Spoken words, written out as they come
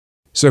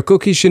So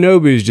Kuki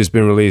Shinobu's just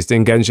been released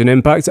in Genshin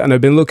Impact, and I've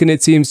been looking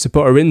at teams to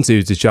put her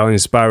into to challenge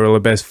Spiral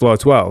Abyss Floor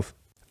 12.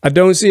 I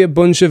don't see a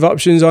bunch of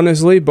options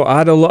honestly, but I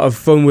had a lot of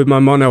fun with my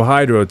Mono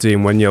Hydro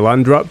team when your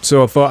land dropped,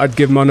 so I thought I'd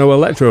give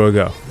Mono-Electro a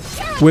go.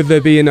 With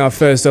her being our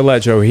first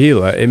Electro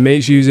healer, it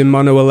makes using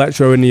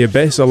Mono-Electro in the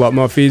Abyss a lot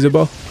more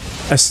feasible.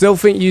 I still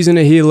think using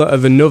a healer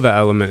of another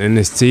element in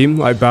this team,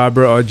 like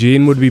Barbara or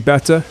Jean, would be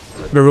better.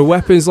 There are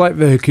weapons like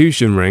the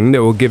Hakushin Ring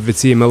that will give the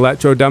team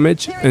Electro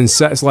damage, and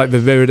sets like the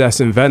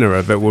Viridescent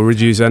Venera that will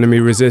reduce enemy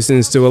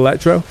resistance to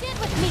Electro.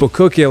 But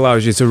Kuki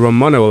allows you to run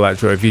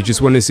Mono-Electro if you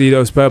just want to see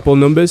those purple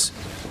numbers.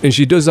 And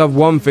she does have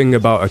one thing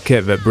about her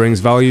kit that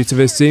brings value to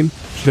this team.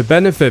 The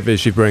benefit that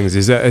she brings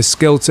is that her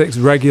skill ticks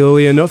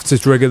regularly enough to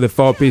trigger the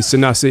 4-piece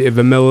tenacity of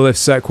a Millilith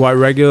set quite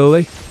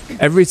regularly.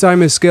 Every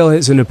time a skill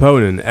hits an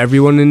opponent,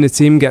 everyone in the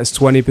team gets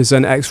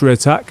 20% extra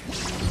attack.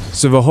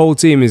 So the whole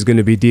team is going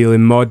to be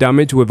dealing more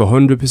damage with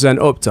 100%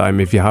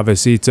 uptime if you have a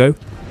C2.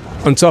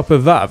 On top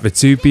of that, the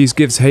 2-piece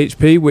gives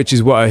HP, which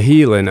is what her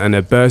healing and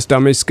her burst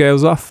damage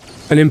scales off.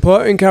 An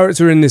important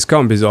character in this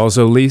comp is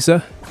also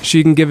Lisa.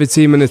 She can give a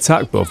team an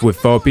attack buff with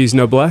 4-piece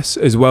noblesse,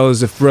 as well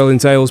as a Thrilling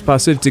Tales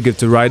passive to give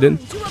to Raiden.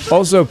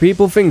 Also,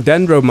 people think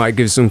Dendro might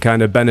give some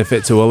kind of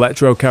benefit to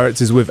Electro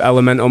characters with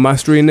Elemental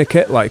Mastery in the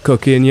kit, like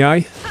Kuki and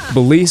Yai.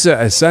 But Lisa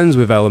ascends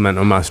with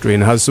Elemental Mastery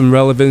and has some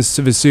relevance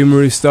to the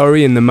Sumeru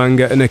story in the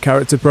manga and her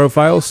character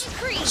profiles.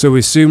 So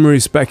with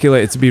Sumeru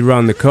speculated to be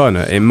round the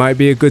corner, it might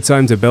be a good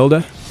time to build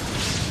her.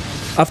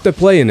 After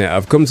playing it,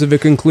 I've come to the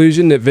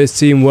conclusion that this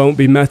team won't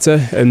be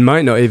meta and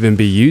might not even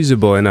be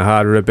usable in a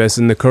harder Abyss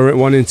than the current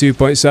one in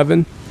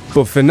 2.7.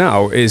 But for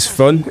now, it's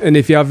fun, and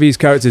if you have these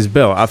characters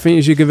built, I think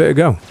you should give it a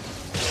go.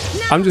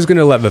 I'm just going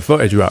to let the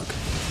footage rock.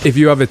 If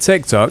you have a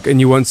TikTok and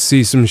you want to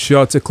see some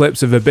shorter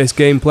clips of Abyss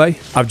gameplay,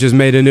 I've just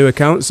made a new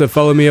account, so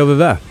follow me over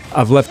there.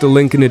 I've left a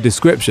link in the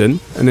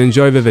description, and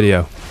enjoy the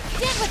video.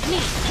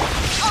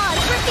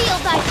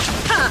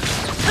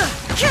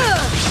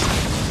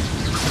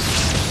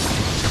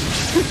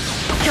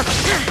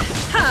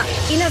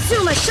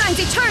 Inazuma shines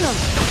eternal!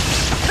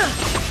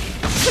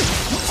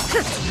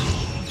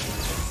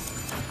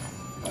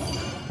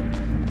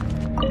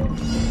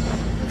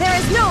 There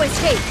is no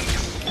escape!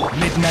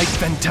 Midnight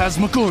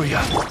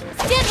Phantasmagoria!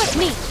 Stand with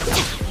me!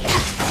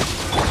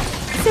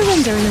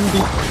 Surrender,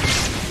 Nobi.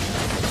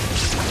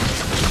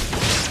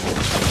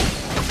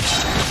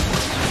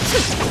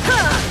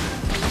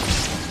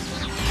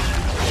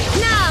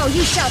 Now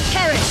you shall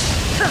perish!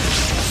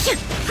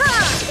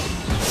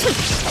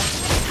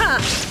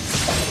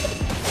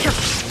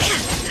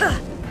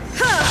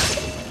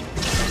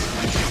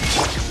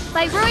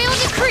 By royal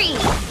decree!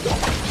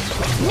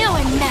 No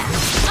one now!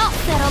 I'll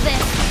settle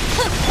this!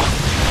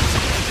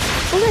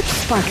 Let's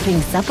spark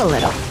things up a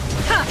little.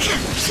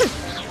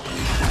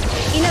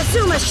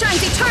 Inazuma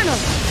shines eternal!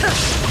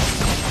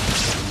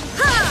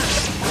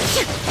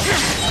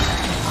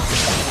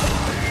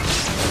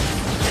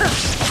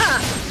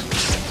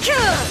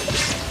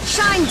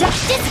 Shine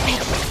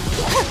dissipate!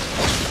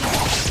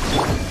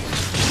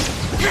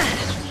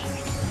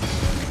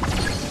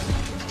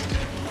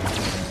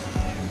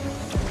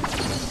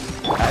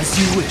 As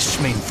you wish,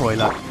 main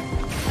Fräulein.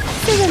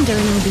 Surrender,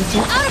 Nobita.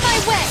 Out of my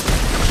way!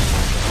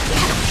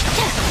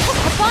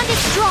 The bond is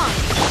strong!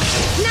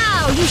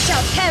 Now you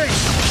shall perish!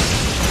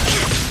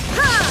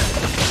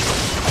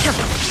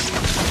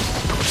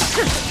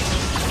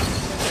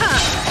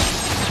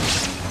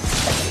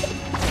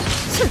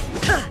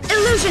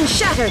 Illusion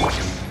shattered!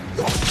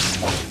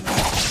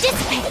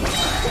 Dissipate!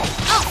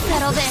 I'll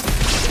settle this!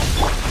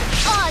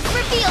 Oz,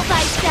 reveal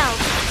thyself!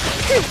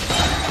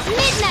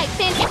 Midnight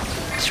Phantom!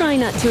 Try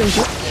not to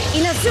enjoy.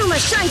 Inazuma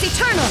shines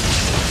eternal!